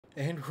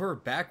And we're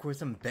back with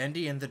some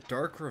Bendy and the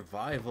Dark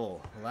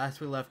Revival.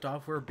 Last we left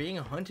off, we're being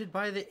hunted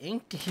by the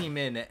Ink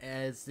Demon,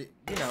 as,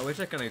 you know, it's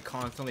just gonna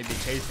constantly be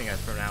chasing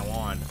us from now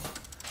on.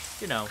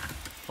 You know,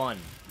 fun.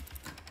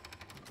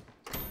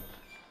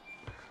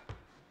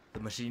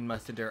 The machine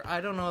must endure. I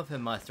don't know if it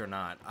must or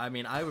not. I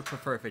mean, I would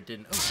prefer if it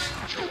didn't.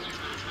 Oh.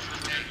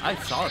 I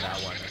saw that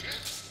one.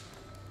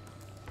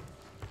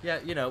 Yeah,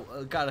 you know,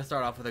 gotta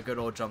start off with a good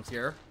old jump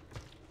scare.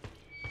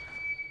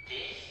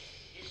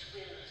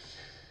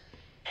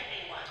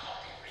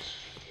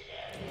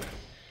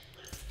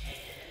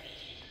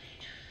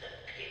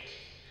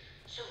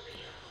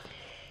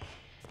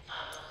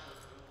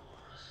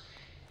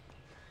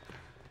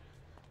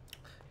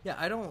 Yeah,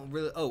 I don't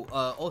really... Oh,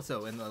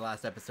 also, in the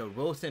last episode,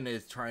 Wilson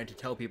is trying to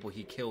tell people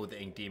he killed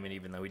the Ink Demon,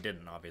 even though he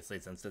didn't, obviously,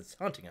 since it's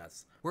haunting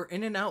us. We're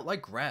in and out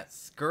like rats,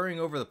 scurrying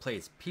over the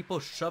place, people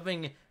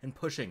shoving and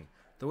pushing.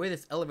 The way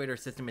this elevator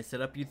system is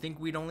set up, you'd think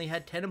we'd only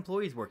had 10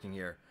 employees working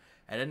here.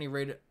 At any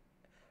rate,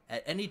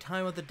 at any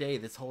time of the day,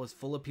 this hall is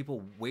full of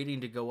people waiting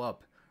to go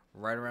up.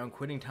 Right around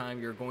quitting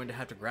time, you're going to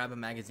have to grab a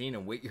magazine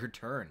and wait your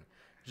turn.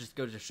 It just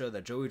goes to show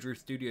that Joey Drew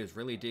Studios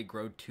really did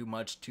grow too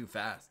much too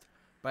fast.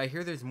 But I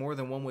hear there's more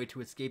than one way to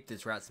escape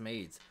this rat's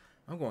maze.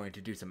 I'm going to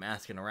do some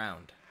asking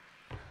around.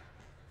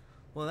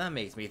 Well, that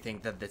makes me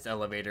think that this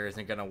elevator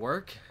isn't gonna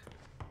work.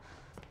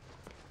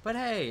 But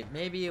hey,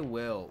 maybe it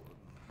will.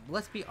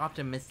 Let's be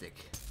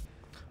optimistic.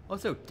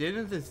 Also,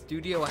 didn't the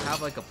studio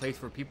have like a place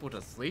for people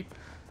to sleep?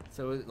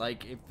 So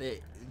like, if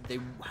they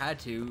had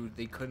to,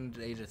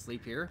 they just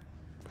sleep here?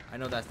 I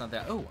know that's not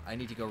that. Oh, I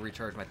need to go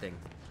recharge my thing.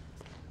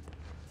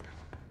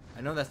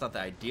 I know that's not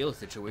the ideal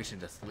situation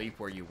to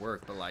sleep where you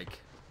work, but like,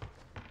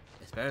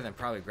 it's better than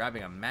probably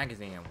grabbing a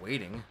magazine and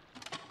waiting.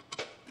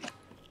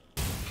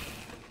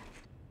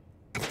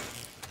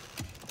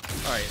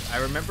 Alright, I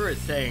remember it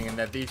saying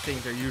that these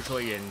things are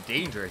usually in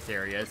dangerous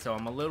areas, so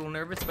I'm a little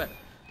nervous, but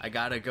I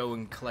gotta go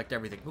and collect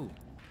everything. Ooh.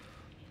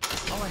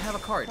 Oh, I have a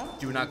cart.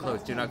 Do not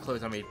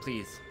close on me,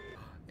 please.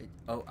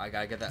 Oh, I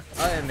gotta get that.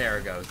 Oh, and there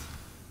it goes.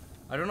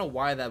 I don't know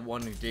why that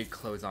one did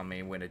close on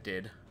me when it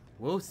did.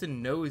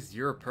 Wilson knows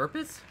your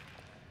purpose?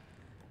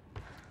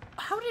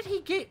 How did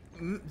he get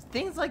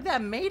things like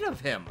that made of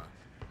him?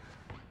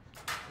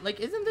 Like,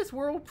 isn't this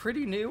world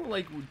pretty new?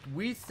 Like,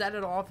 we set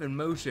it off in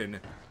motion,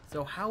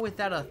 so how is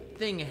that a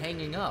thing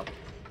hanging up?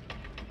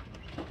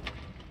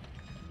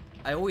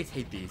 I always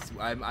hate these.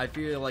 I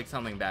feel like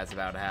something bad's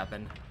about to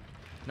happen.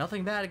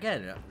 Nothing bad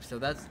again, so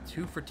that's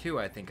 2 for 2,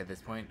 I think, at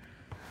this point.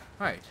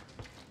 Alright,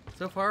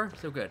 so far,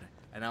 so good.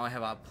 And now I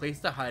have a place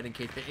to hide in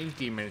case the Ink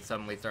Demon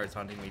suddenly starts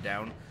hunting me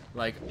down.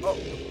 Like, oh,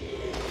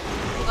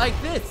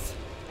 like this!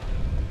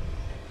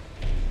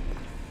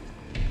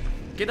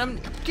 Get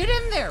in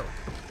there!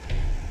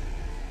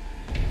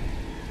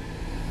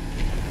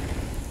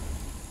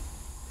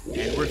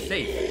 And we're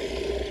safe.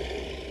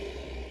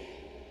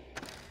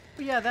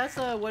 But yeah, that's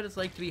what it's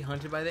like to be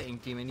hunted by the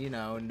Ink Demon, you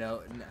know.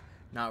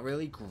 Not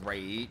really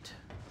great.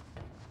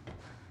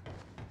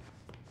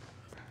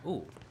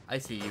 Ooh, I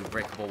see you,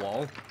 breakable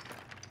wall.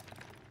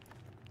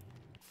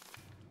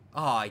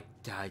 Oh, I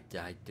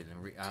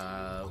didn't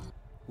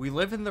we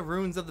live in the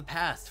ruins of the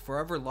past,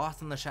 forever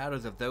lost in the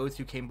shadows of those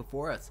who came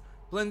before us.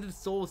 Blended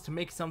souls to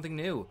make something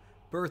new,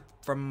 birthed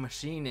from a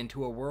machine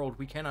into a world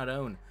we cannot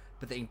own.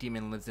 But the Ink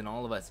Demon lives in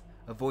all of us,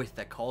 a voice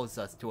that calls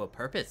us to a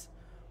purpose.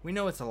 We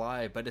know it's a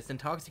lie, but its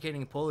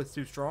intoxicating pull is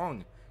too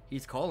strong.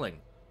 He's calling,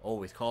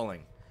 always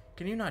calling.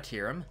 Can you not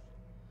hear him?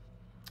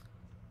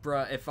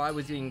 Bruh, if I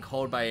was being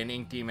called by an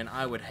Ink Demon,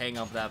 I would hang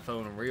up that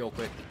phone real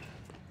quick.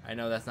 I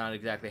know that's not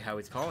exactly how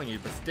he's calling you,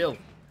 but still,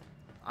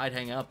 I'd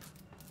hang up.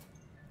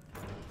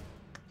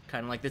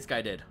 Kind of like this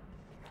guy did.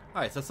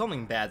 Alright, so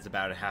something bad's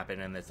about to happen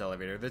in this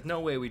elevator. There's no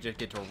way we just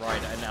get to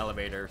ride an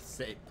elevator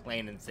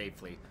plain and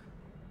safely.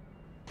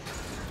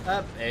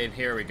 Up, and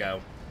here we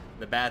go.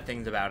 The bad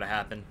thing's about to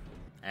happen.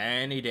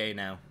 Any day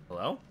now.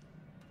 Hello?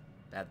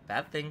 That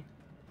bad thing?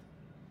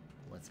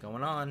 What's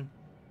going on?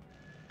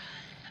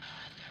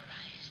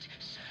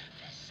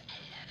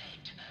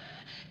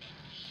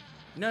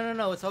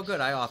 No, it's all good.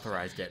 I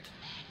authorized it.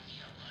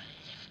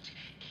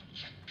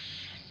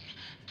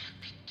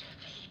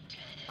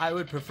 I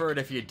would prefer it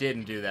if you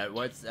didn't do that.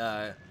 What's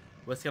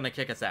gonna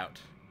kick us out?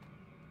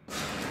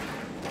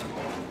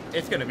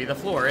 It's gonna be the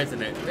floor,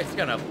 isn't it? It's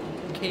gonna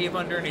cave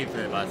underneath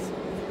of us.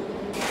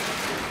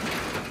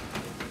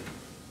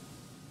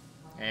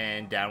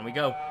 And down we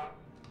go.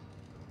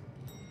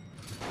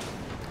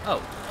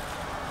 Oh.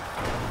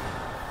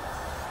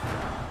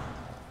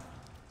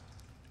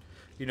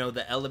 You know,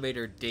 the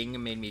elevator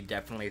ding made me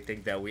definitely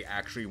think that we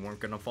actually weren't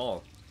gonna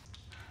fall.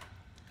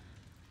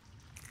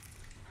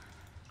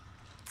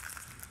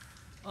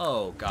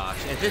 Oh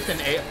gosh, is this an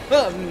A?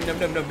 Oh, no.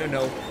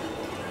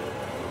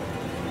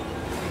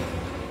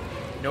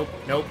 Nope.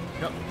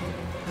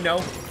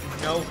 No.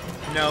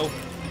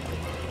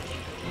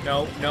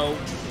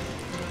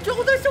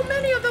 Oh, there's so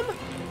many of them!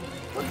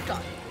 Oh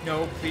god.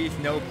 No, please,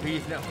 no.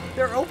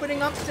 They're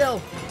opening up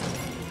still.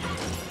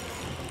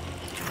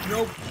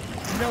 Nope.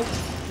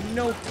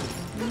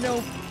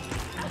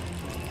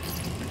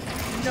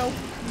 No,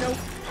 no,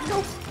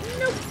 no,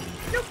 no,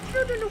 no,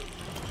 no, no, no.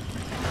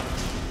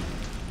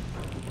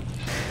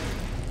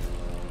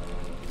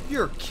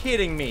 You're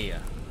kidding me.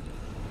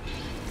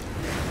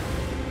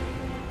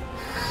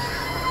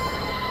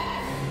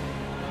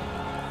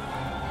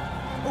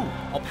 Oh,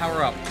 I'll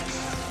power up.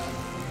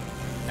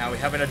 Now we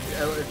have a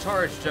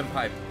charged gem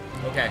pipe.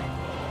 Okay.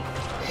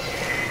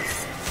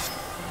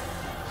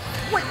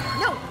 Wait,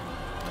 no!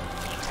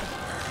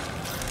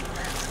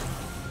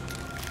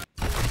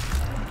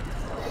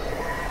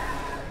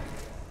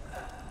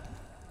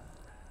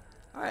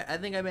 Alright, I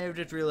think I may have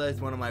just realized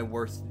one of my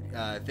worst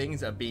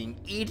things of being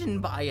eaten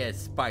by a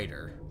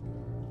spider.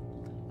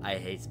 I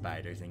hate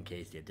spiders, in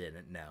case you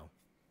didn't know.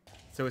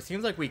 So it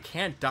seems like we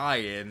can't die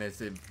in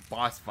this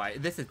boss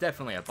fight. This is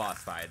definitely a boss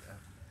fight.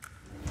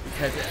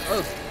 Because,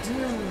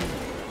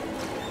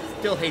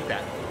 still hate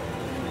that.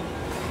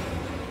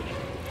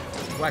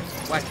 Whack,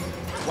 whack,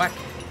 whack.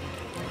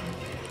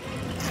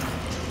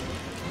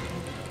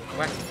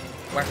 Whack,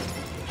 whack,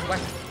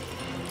 whack.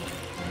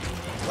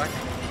 Whack,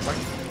 whack,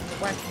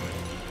 whack.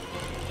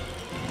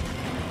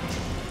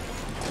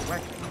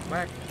 Whack,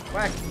 whack,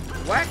 whack,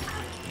 whack.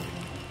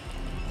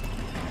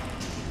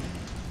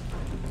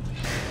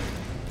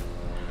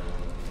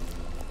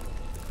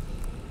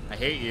 I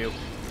hate you.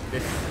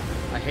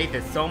 I hate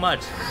this so much.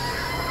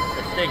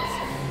 It stinks.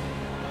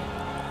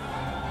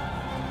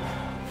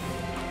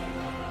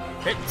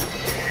 Hit.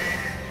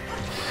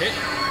 Hit.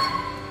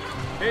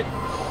 Hit.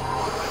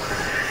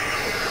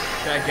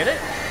 Did I get it?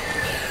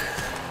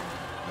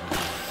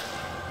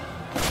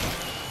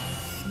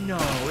 No,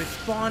 it's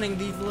spawning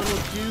these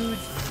little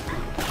dudes.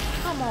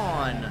 Come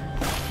on.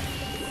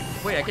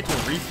 Wait, I get to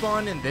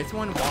respawn in this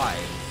one? Why?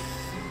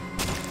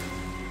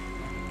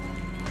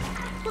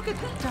 Look at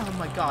that. Oh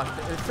my gosh,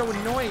 it's so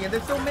annoying and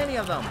there's so many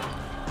of them.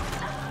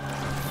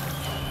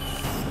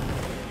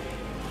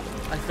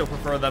 I still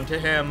prefer them to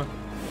him.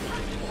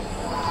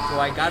 So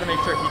I gotta make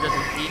sure he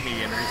doesn't eat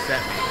me and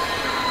reset me.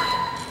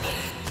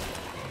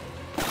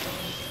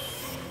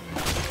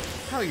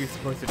 How are you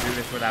supposed to do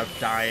this without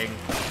dying?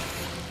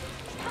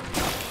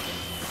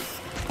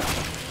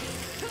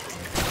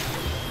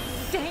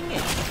 Dang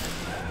it!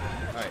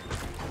 Alright.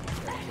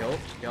 Kill,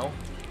 kill.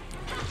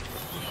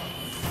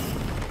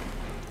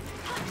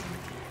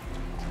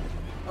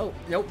 Oh,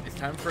 nope, it's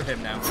time for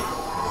him now.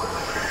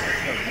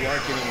 No, you are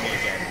getting me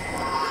again.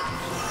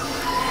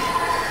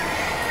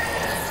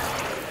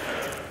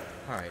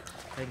 Alright,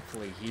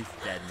 thankfully he's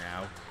dead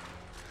now.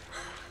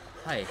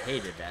 I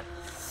hated that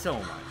so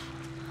much.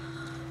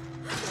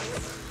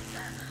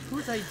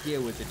 Whose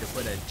idea was it to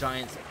put a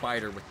giant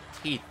spider with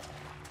teeth?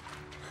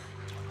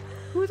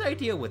 Whose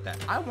idea was that?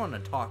 I want to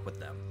talk with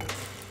them.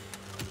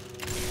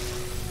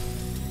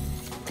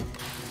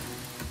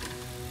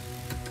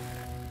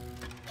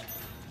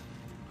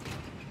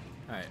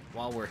 Alright,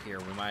 while we're here,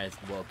 we might as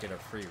well get a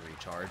free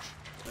recharge.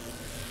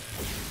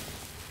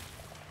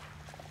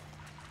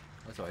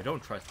 Also, I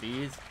don't trust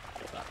these.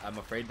 I'm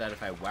afraid that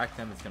if I whack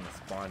them, it's going to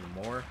spawn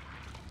more.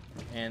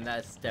 And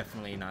that's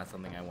definitely not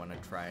something I want to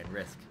try and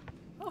risk.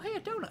 Oh, hey, a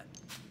donut!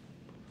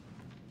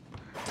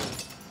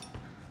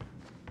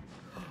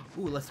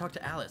 Ooh, let's talk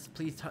to Alice.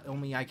 Please tell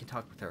me I can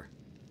talk with her.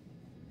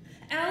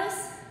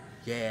 Alice?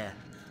 Yeah.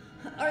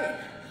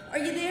 Are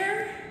you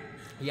there?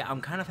 Yeah, I'm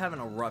kind of having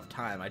a rough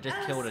time. I just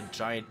killed a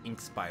giant ink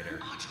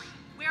spider. Audrey,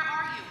 where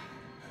are you?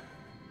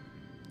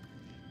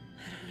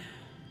 I don't know.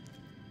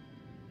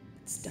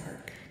 It's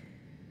dark.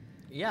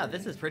 Yeah,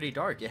 this is pretty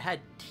dark. It had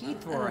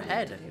teeth for a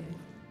head.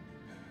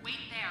 Wait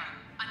there.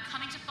 I'm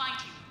coming to find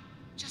you.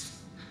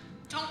 Just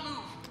don't move.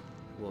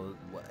 Well,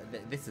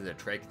 this is a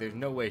trick. There's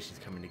no way she's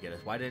coming to get us.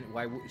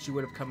 She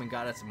would have come and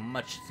got us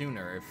much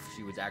sooner if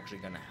she was actually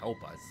going to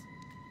help us.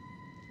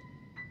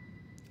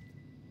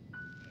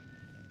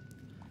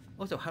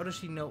 Also, how does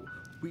she know?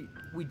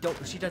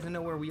 She doesn't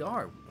know where we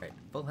are. Right,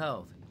 full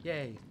health.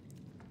 Yay.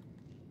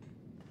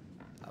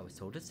 I was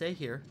told to stay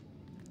here,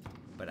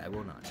 but I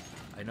will not.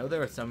 I know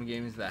there are some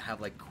games that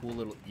have like cool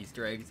little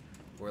Easter eggs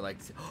where like,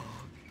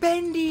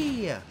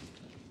 Bendy!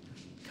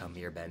 Come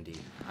here, Bendy.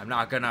 I'm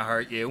not gonna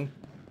hurt you.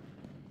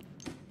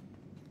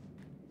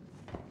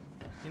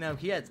 You know,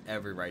 he has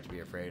every right to be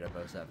afraid of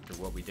us after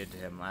what we did to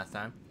him last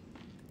time.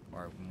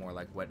 Or more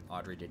like what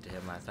Audrey did to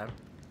him last time.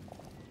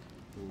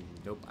 Ooh,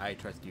 nope, I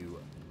trust you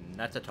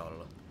not at all.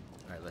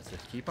 Alright, let's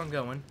just keep on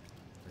going.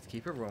 Let's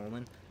keep it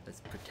rolling. Let's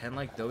pretend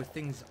like those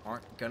things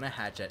aren't gonna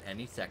hatch at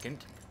any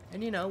second.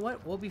 And you know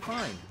what? We'll be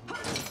fine.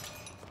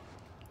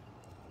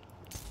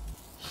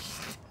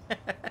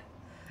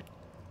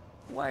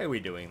 Why are we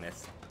doing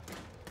this?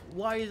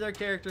 Why is our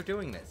character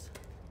doing this?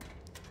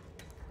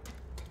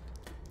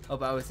 Oh,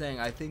 but I was saying,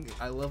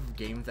 I love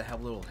games that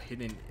have little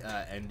hidden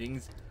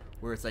endings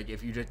where it's like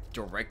if you just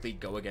directly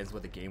go against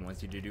what the game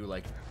wants you to do,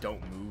 like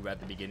don't move at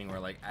the beginning, or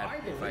like I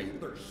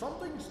believe there's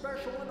something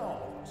special in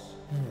all of us.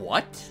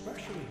 What?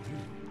 Especially you,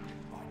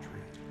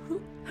 Audrey.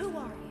 Who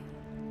are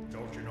you?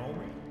 Don't you know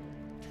me?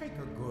 Take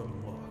a good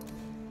look.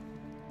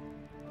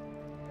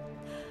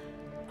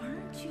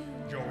 Aren't you?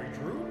 Joey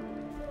Drew?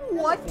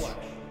 What? In the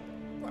flesh.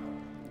 Well,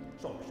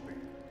 so to speak.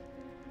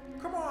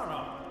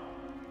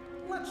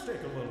 Let's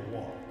take a little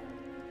walk.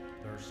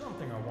 There's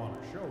something I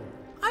want to show you.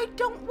 I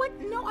don't want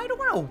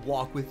to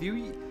walk with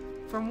you.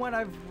 From what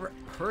I've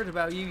heard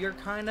about you, you're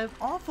kind of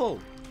awful.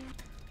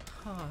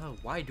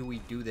 Why do we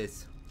do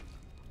this?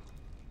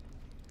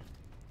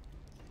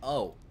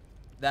 Oh,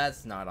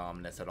 that's not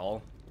ominous at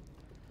all.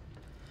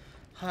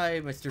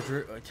 Hi, Mr.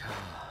 Drew.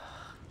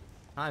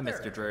 Hi, There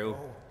Mr. you Drew.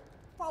 go.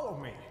 Follow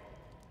me.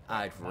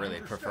 I'd Mind really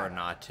your prefer step.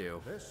 not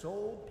to. This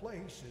old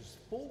place is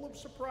full of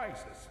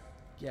surprises.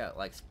 Yeah,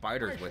 like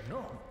spiders I with should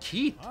know.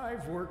 teeth.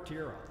 I've worked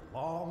here a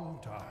long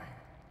time.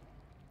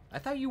 I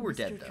thought you were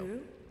dead, Mr. though.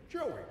 Drew?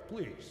 Joey,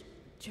 please.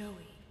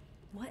 Joey,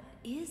 what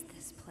is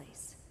this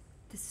place?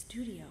 The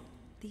studio?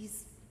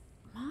 These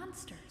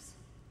monsters?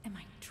 Am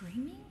I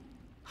dreaming?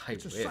 I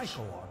It's a wish.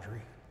 cycle,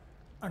 Audrey.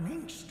 An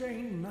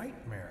ink-stained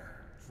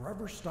nightmare,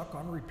 forever stuck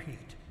on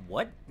repeat.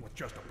 What? With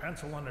just a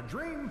pencil and a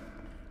dream,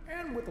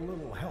 and with a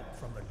little help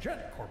from the Gent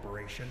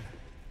Corporation,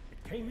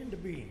 it came into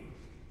being.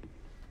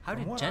 How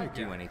From did what Jen I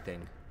do gather,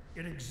 anything?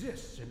 It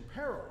exists in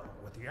parallel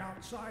with the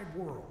outside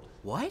world,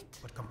 What?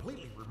 but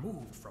completely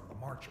removed from the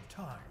march of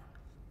time.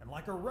 And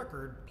like a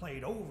record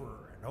played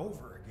over and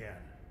over again,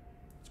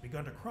 it's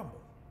begun to crumble,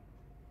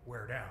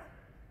 wear down.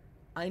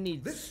 I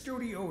need. This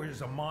studio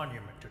is a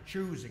monument to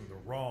choosing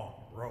the wrong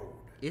road.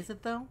 Is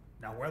it though?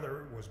 Now,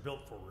 whether it was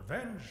built for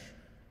revenge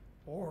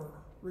or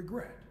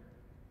regret,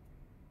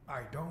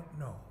 I don't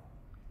know.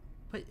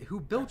 But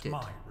who built That's it?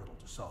 my riddle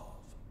to solve.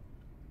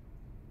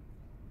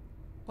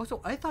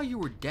 Also, I thought you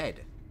were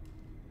dead.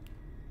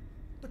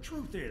 The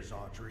truth is,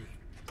 Audrey,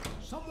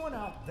 someone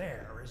out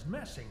there is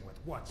messing with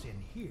what's in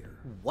here.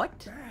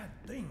 What? Bad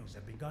things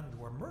have begun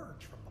to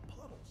emerge from the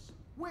puddles.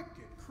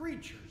 Wicked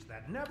creatures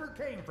that never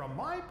came from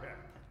my pen.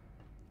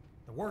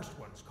 The worst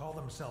ones call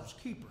themselves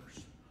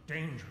keepers.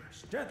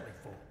 Dangerous, deadly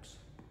folks.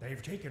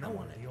 They've taken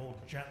over the old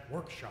Gent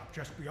workshop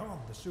just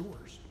beyond the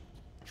sewers,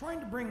 trying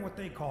to bring what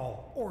they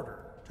call order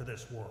to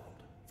this world,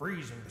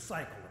 freezing the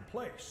cycle in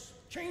place,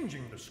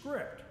 changing the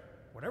script.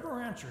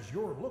 Whatever answers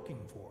you're looking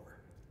for,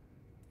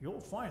 you'll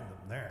find them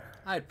there.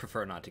 I'd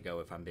prefer not to go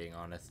if I'm being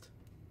honest.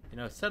 You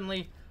know,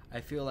 suddenly, I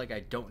feel like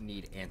I don't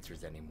need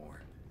answers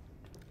anymore.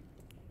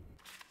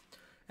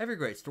 Every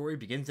great story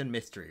begins in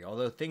mystery.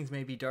 Although things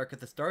may be dark at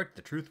the start,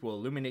 the truth will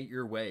illuminate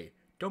your way.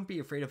 Don't be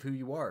afraid of who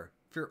you are.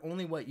 Fear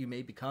only what you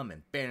may become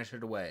and banish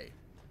it away.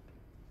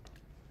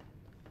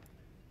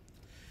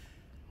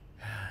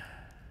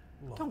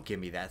 Look, Don't give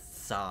me that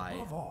sigh.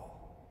 above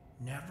all,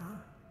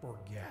 never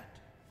forget.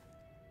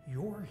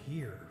 You're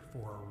here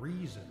for a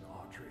reason,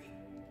 Audrey.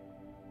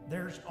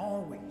 There's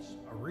always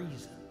a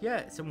reason.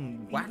 Yeah,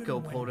 some Even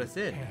wacko when pulled you us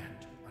in.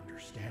 Can't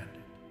understand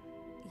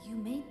it. You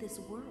made this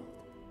world.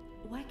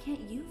 Why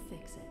can't you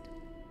fix it?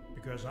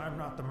 Because I'm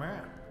not the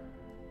man.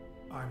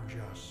 I'm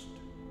just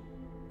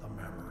the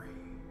memory.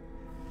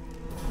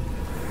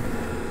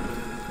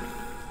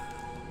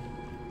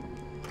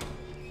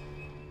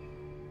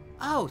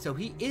 Oh, so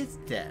he is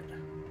dead.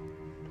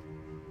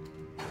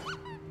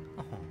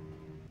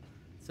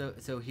 Oh.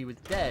 So he was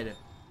dead,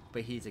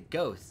 but he's a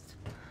ghost.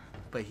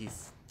 But he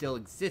still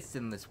exists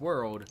in this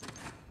world.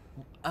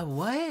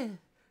 What?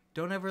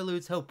 Don't ever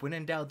lose hope. When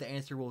in doubt, the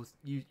answer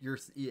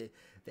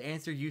the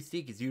answer you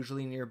seek is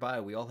usually nearby.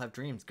 We all have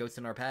dreams, ghosts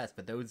in our past,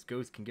 but those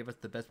ghosts can give us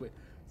the best way.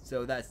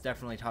 So that's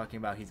definitely talking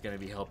about he's going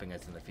to be helping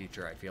us in the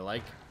future, I feel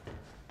like.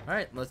 All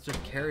right, let's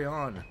just carry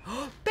on.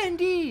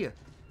 Bendy!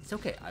 It's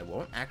okay. I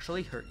won't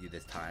actually hurt you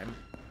this time.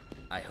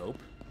 I hope.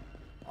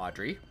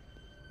 Audrey?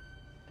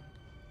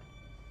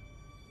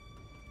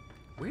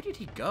 Where did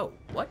he go?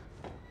 What?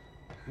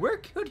 Where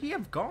could he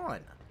have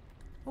gone?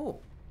 Oh.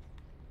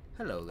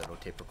 Hello, little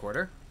tape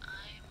recorder. I'm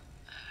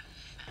a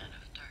fan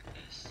of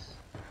darkness.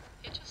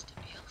 It just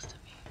appeals to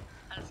me.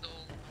 As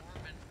old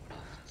Norman would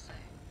often say,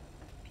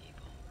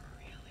 people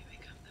really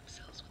become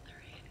themselves when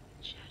they're hidden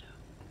in shadow.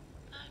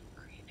 That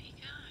creepy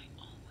guy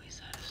always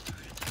had a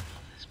story to tell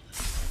of this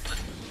place. But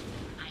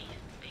I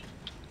think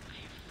I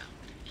found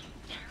a few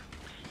narrow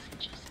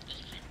passages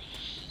even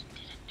he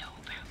didn't know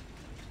about.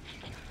 I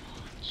can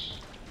watch,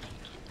 I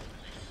can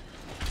listen,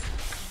 I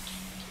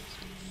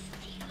can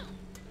steal,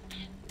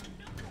 and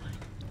no one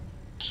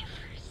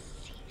ever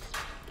sees me.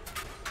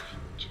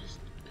 I'm just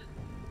a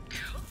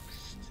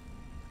ghost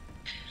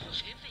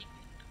living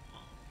in the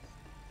walls,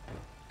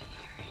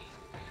 peering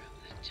from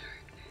the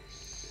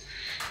darkness.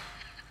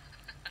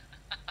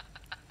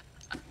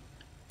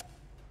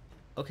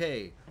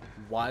 Okay,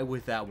 why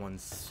was that one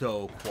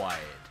so quiet?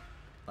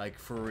 Like,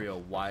 for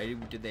real, why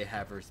did they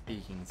have her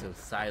speaking so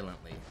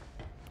silently?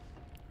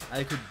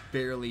 I could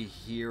barely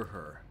hear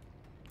her.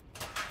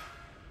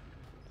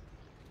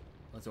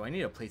 Also, I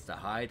need a place to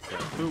hide, so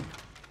boop.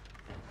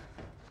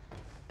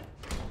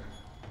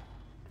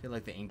 I feel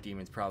like the ink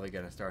demon's probably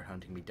gonna start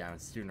hunting me down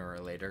sooner or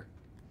later.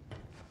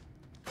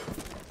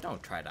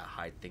 Don't try to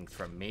hide things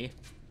from me.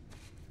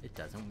 It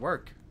doesn't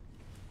work.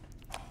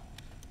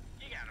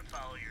 You gotta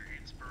follow your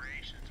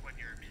inspirations when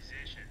you're a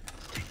musician.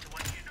 Stick to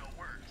what you know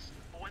works.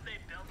 But when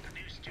they built the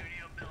new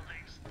studio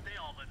buildings, they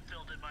all but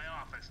filled in my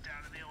office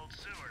down in the old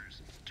sewers.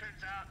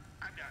 Turns out,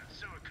 I've gotten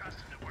so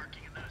accustomed to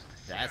working in those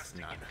those That's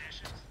disgusting not...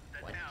 conditions.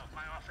 But What? no,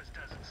 my office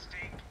doesn't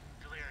stink.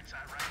 The lyrics I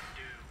write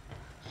do.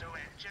 So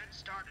when Jen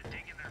started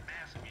digging their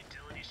massive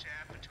utility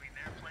shaft between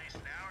their place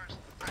and ours,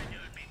 I knew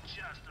it'd be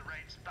just the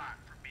right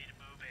spot for me to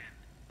move in.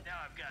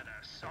 Now I've got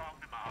a song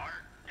in my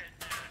heart and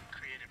a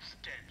creative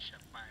stench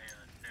up my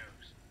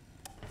nose.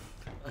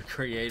 A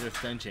creative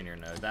stench in your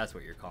nose. That's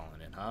what you're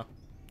calling it, huh?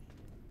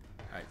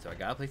 Alright, so I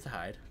got a place to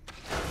hide.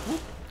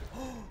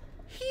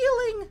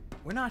 Healing!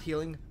 We're not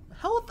healing.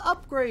 Health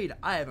upgrade!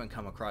 I haven't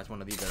come across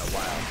one of these in a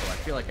while, so I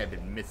feel like I've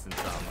been missing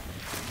some.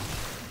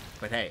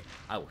 But hey,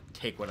 I will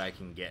take what I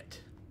can get.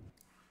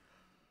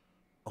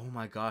 Oh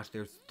my gosh,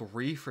 there's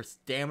 3 for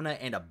stamina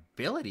and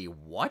ability.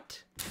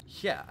 What?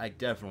 Yeah, I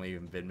definitely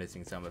have been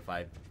missing some if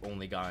I've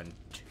only gotten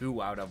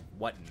 2 out of,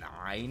 what,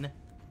 9?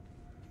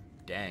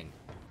 Dang.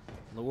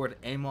 Lord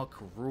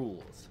Amok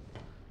rules.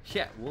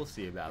 Yeah, we'll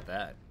see about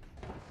that.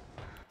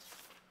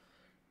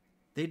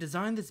 They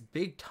designed this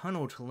big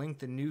tunnel to link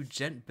the new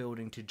Gent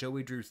building to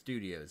Joey Drew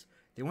Studios.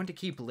 They want to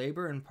keep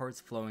labor and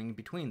parts flowing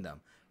between them.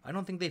 I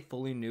don't think they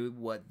fully knew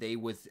what they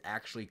was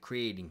actually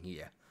creating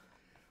here.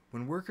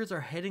 When workers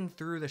are heading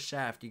through the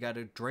shaft, you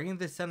gotta drain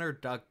the center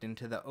duct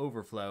into the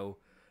overflow.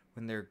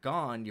 When they're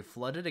gone, you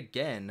flood it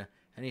again.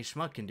 Any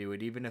schmuck can do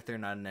it, even if they're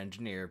not an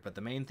engineer. But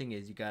the main thing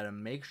is you gotta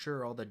make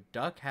sure all the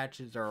duct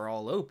hatches are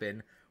all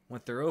open.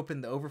 Once they're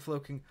open, the overflow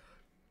can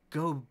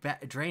go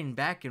drain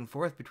back and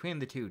forth between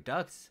the 2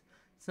 ducts.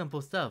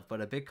 Simple stuff,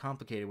 but a bit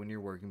complicated when you're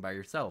working by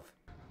yourself.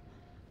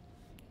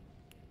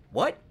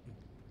 What?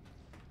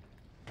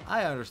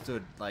 I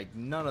understood, like,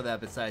 none of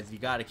that besides you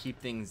gotta keep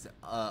things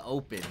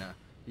open.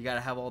 You gotta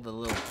have all the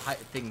little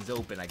things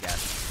open, I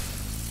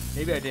guess.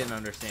 Maybe I didn't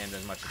understand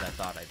as much as I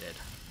thought I did.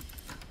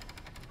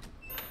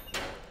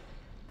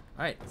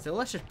 Alright, so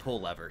let's just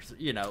pull levers.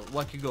 You know,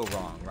 what could go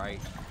wrong,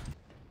 right?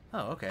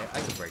 Oh, okay, I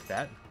can break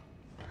that.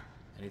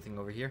 Anything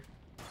over here?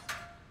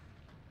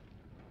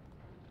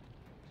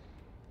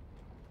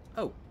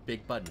 Oh,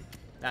 big button.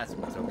 That's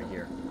what's over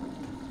here.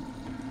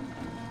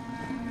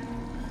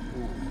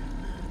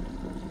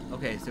 Ooh.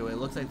 Okay, so it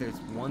looks like there's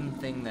one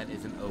thing that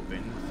isn't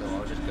open, so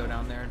I'll just go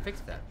down there and fix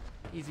that.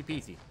 Easy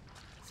peasy.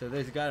 So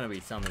there's gotta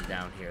be something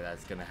down here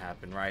that's gonna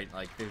happen, right?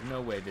 Like, there's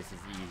no way this is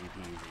easy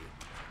peasy.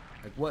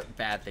 Like, what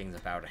bad thing's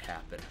about to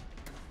happen?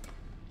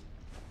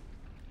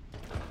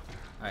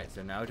 Alright,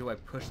 so now do I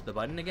push the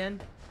button again?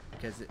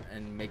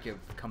 And make it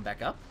come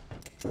back up?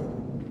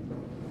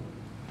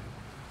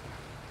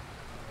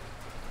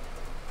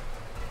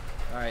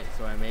 Alright,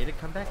 so I made it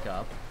come back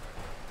up.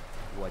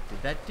 What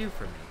did that do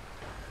for me?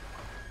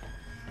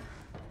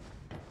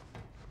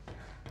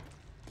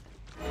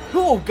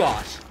 Oh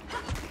gosh!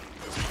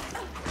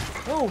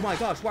 Oh my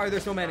gosh, why are there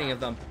so many of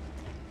them?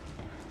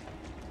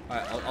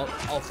 Alright,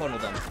 I'll funnel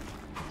them.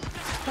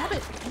 Stop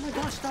it! Oh my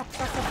gosh, stop.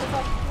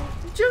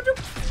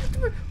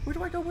 Where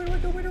do I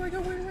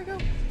go?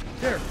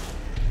 There.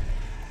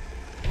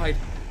 Hide.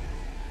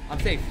 I'm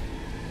safe.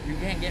 You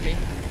can't get me.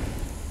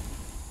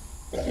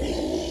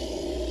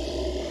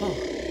 Oh.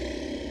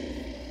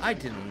 I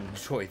didn't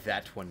enjoy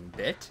that one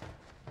bit.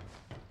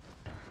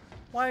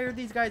 Why are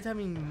these guys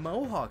having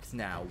mohawks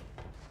now?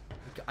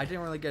 I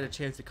didn't really get a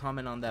chance to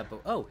comment on that,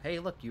 but oh, hey,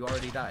 look, you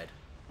already died.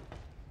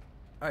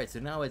 Alright, so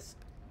now it's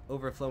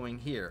overflowing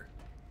here.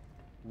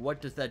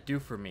 What does that do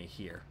for me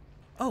here?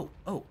 Oh,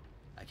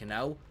 I can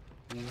now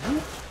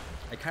whoop.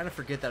 I kind of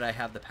forget that I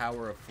have the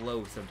power of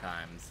flow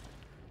sometimes.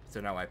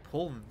 So now I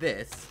pull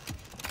this.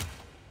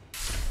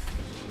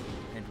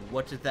 And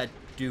what does that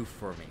do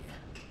for me?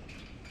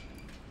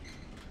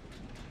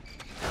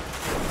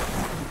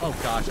 Oh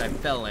gosh, I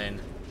fell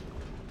in.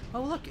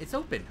 Oh look, it's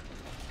open.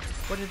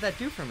 What did that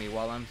do for me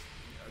while I'm...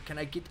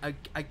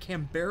 I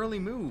can barely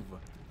move.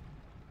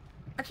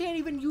 I can't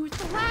even use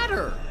the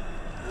ladder.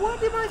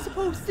 What am I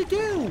supposed to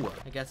do?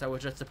 I guess I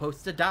was just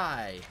supposed to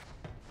die.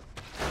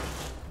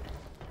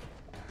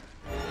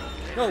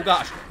 Oh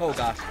gosh,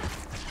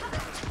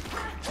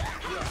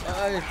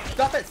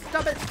 stop it,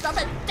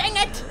 dang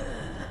it!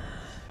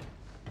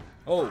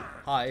 Oh,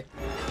 hi.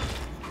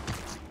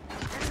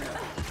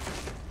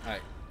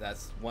 Alright,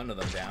 that's one of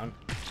them down.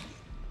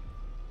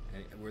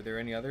 Were there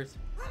any others?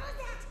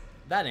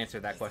 That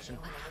answered that question.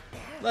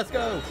 Let's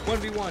go!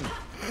 1v1!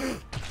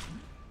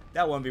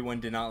 That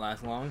 1v1 did not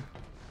last long.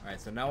 Alright,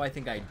 so now I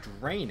think I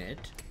drain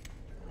it.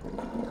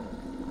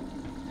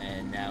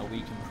 And now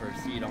we can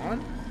proceed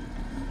on.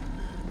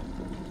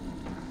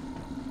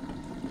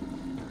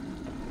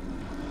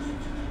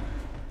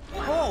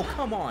 Oh,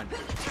 come on!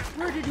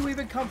 Where did you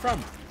even come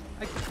from?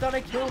 I thought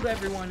I killed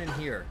everyone in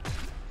here.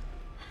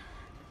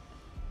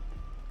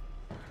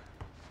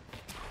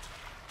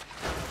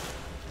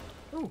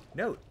 Ooh,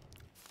 note.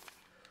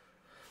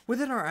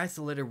 Within our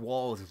isolated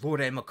walls,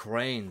 Lord Amok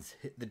reigns.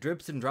 The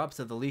drips and drops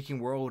of the leaking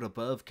world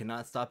above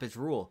cannot stop his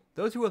rule.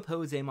 Those who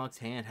oppose Amok's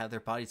hand have their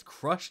bodies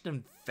crushed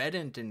and fed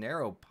into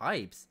narrow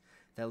pipes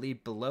that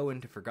lead below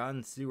into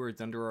forgotten sewers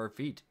under our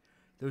feet.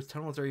 Those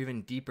tunnels are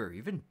even deeper,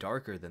 even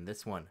darker than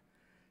this one.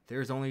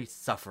 There is only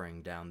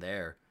suffering down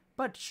there.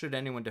 But should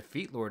anyone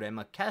defeat Lord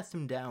Amok, cast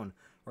him down,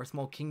 our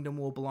small kingdom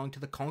will belong to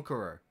the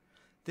conqueror.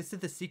 This is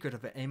the secret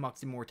of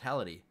Amok's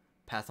immortality.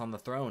 Pass on the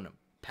throne,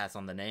 pass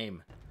on the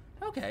name.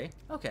 Okay,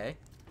 okay.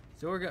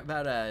 So we're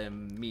about to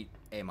meet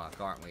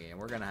Amok, aren't we? And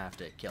we're gonna have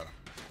to kill him.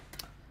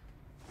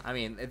 I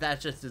mean,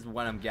 that just is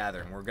what I'm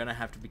gathering. We're gonna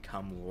have to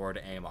become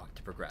Lord Amok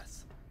to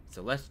progress.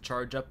 So let's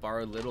charge up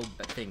our little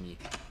thingy.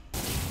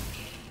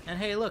 And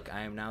hey, look,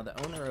 I am now the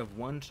owner of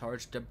one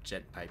charged up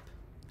jet pipe.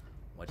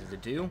 What does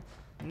it do?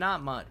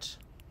 Not much.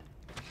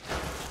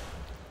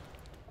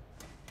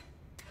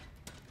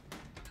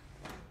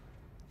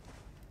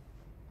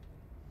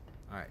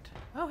 Alright.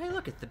 Oh, hey,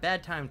 look, it's the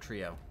Bad Time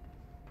Trio.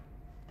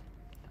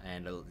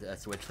 And a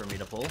switch for me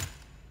to pull.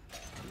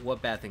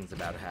 What bad thing's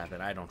about to happen?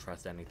 I don't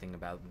trust anything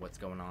about what's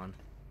going on.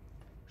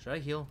 Should I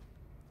heal?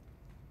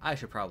 I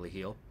should probably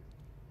heal.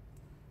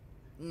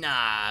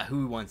 Nah,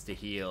 who wants to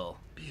heal?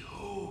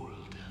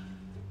 Behold,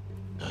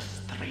 the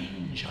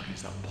stranger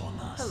is upon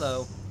us.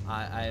 Hello.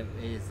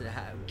 It's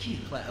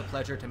a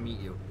pleasure to meet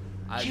you.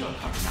 Kill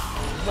her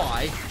now.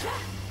 Why?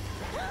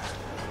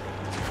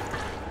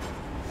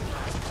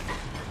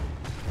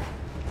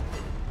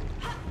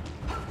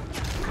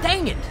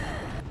 Dang it!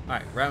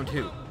 Alright, round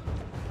 2.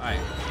 Alright,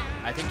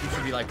 I think you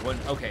should be like one.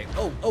 Okay.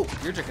 Oh,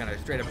 you're just gonna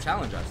straight up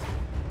challenge us.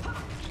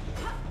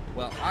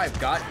 Well, I've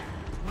got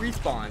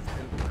respawns.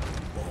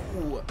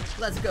 Ooh,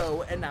 let's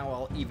go, and now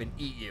I'll even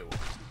eat you.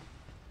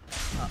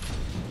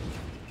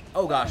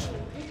 Oh gosh.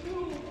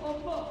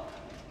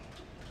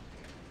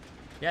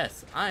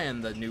 Yes, I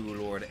am the new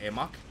Lord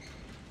Amok.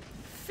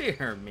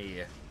 Fear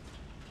me.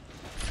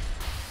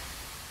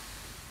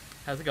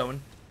 How's it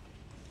going?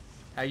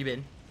 How you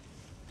been?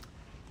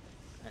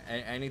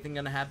 Anything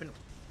gonna happen?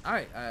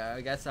 Alright,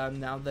 I guess I'm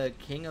now the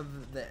king of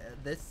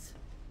this.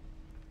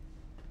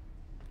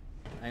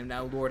 I am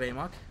now Lord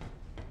Amok.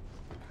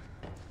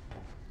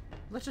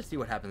 Let's just see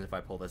what happens if I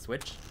pull this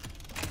switch.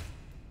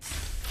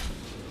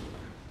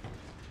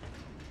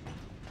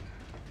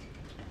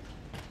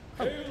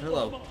 Oh,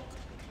 hello.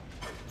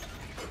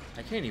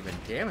 I can't even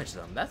damage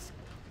them.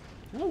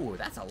 Ooh,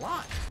 that's a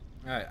lot.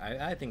 Alright,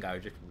 I think I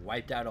just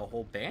wiped out a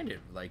whole bandit,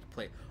 like,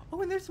 play.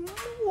 Oh, and there's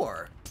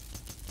more!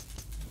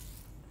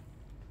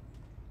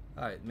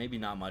 Alright, maybe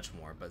not much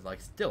more, but, like,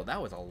 still,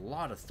 that was a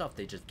lot of stuff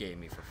they just gave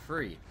me for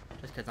free.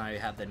 Just because I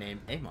have the name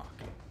Amok.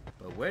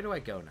 But where do I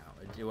go now?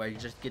 Do I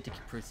just get to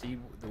proceed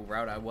the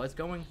route I was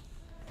going?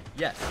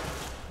 Yes.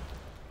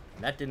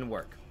 That didn't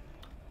work.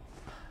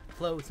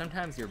 Flo,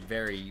 sometimes you're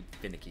very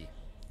finicky.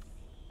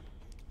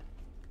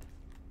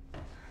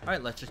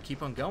 Alright, let's just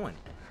keep on going.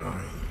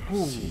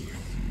 Ooh.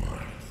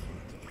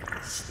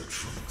 As the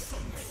truth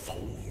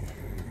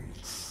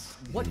unfolds.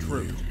 What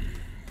truth?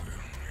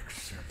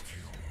 Accept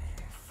your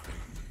fate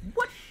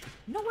What?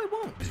 No, I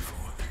won't.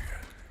 before the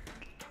end.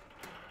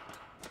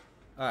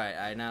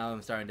 Alright, now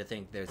I'm starting to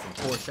think there's some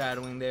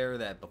foreshadowing there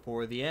that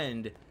before the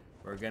end,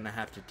 we're gonna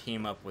have to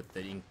team up with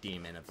the ink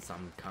demon of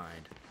some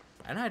kind.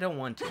 And I don't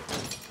want to.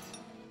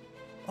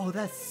 Oh,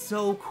 that's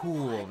so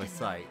cool of a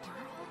sight.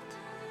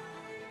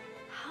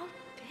 How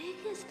big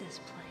is this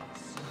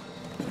place?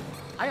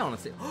 I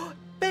honestly...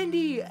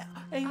 Bendy!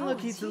 And Oh, look,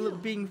 it's he's you.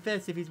 being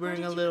festive. He's wearing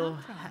did a you little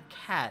come from?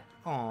 cat.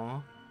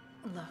 Aw.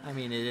 Look, I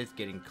mean, it is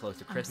getting close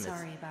to Christmas. I'm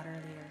sorry about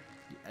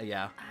earlier.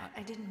 Yeah.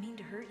 I didn't mean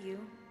to hurt you.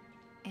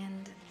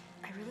 And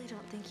I really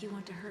don't think you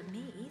want to hurt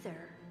me either,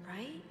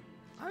 right?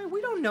 I mean,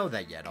 we don't know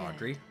that yet, Good.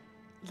 Audrey.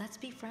 Let's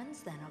be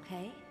friends then,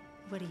 okay?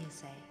 What do you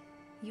say?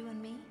 You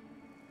and me?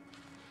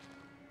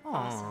 Aw,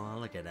 Awesome.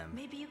 look at him.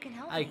 Maybe you can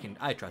help I me.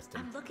 I trust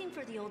him. I'm looking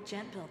for the old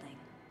gent building.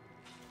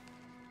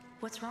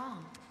 What's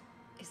wrong?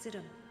 Is it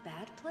a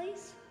bad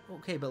place?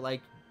 Okay, but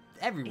like,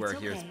 everywhere It's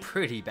here is okay.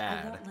 pretty I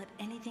bad. won't let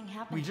anything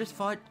happen. We just here.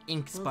 fought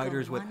ink We'll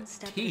spiders go with one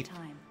step teeth. At a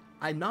time.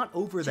 I'm not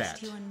over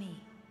Just that. you and me.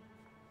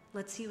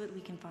 Let's see what we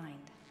can find.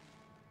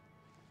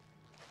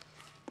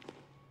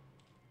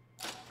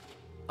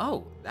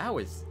 Oh, that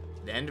was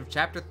the end of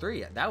chapter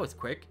 3. That was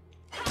quick.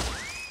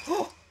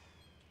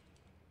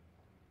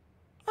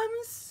 I'm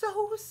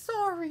so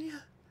sorry.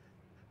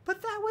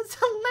 But that was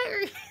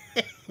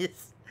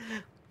hilarious.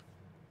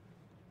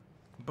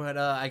 But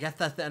I guess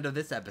that's the end of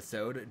this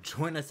episode.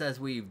 Join us as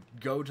we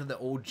go to the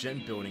old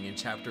gent building in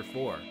chapter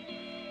 4.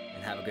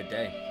 And have a good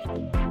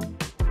day.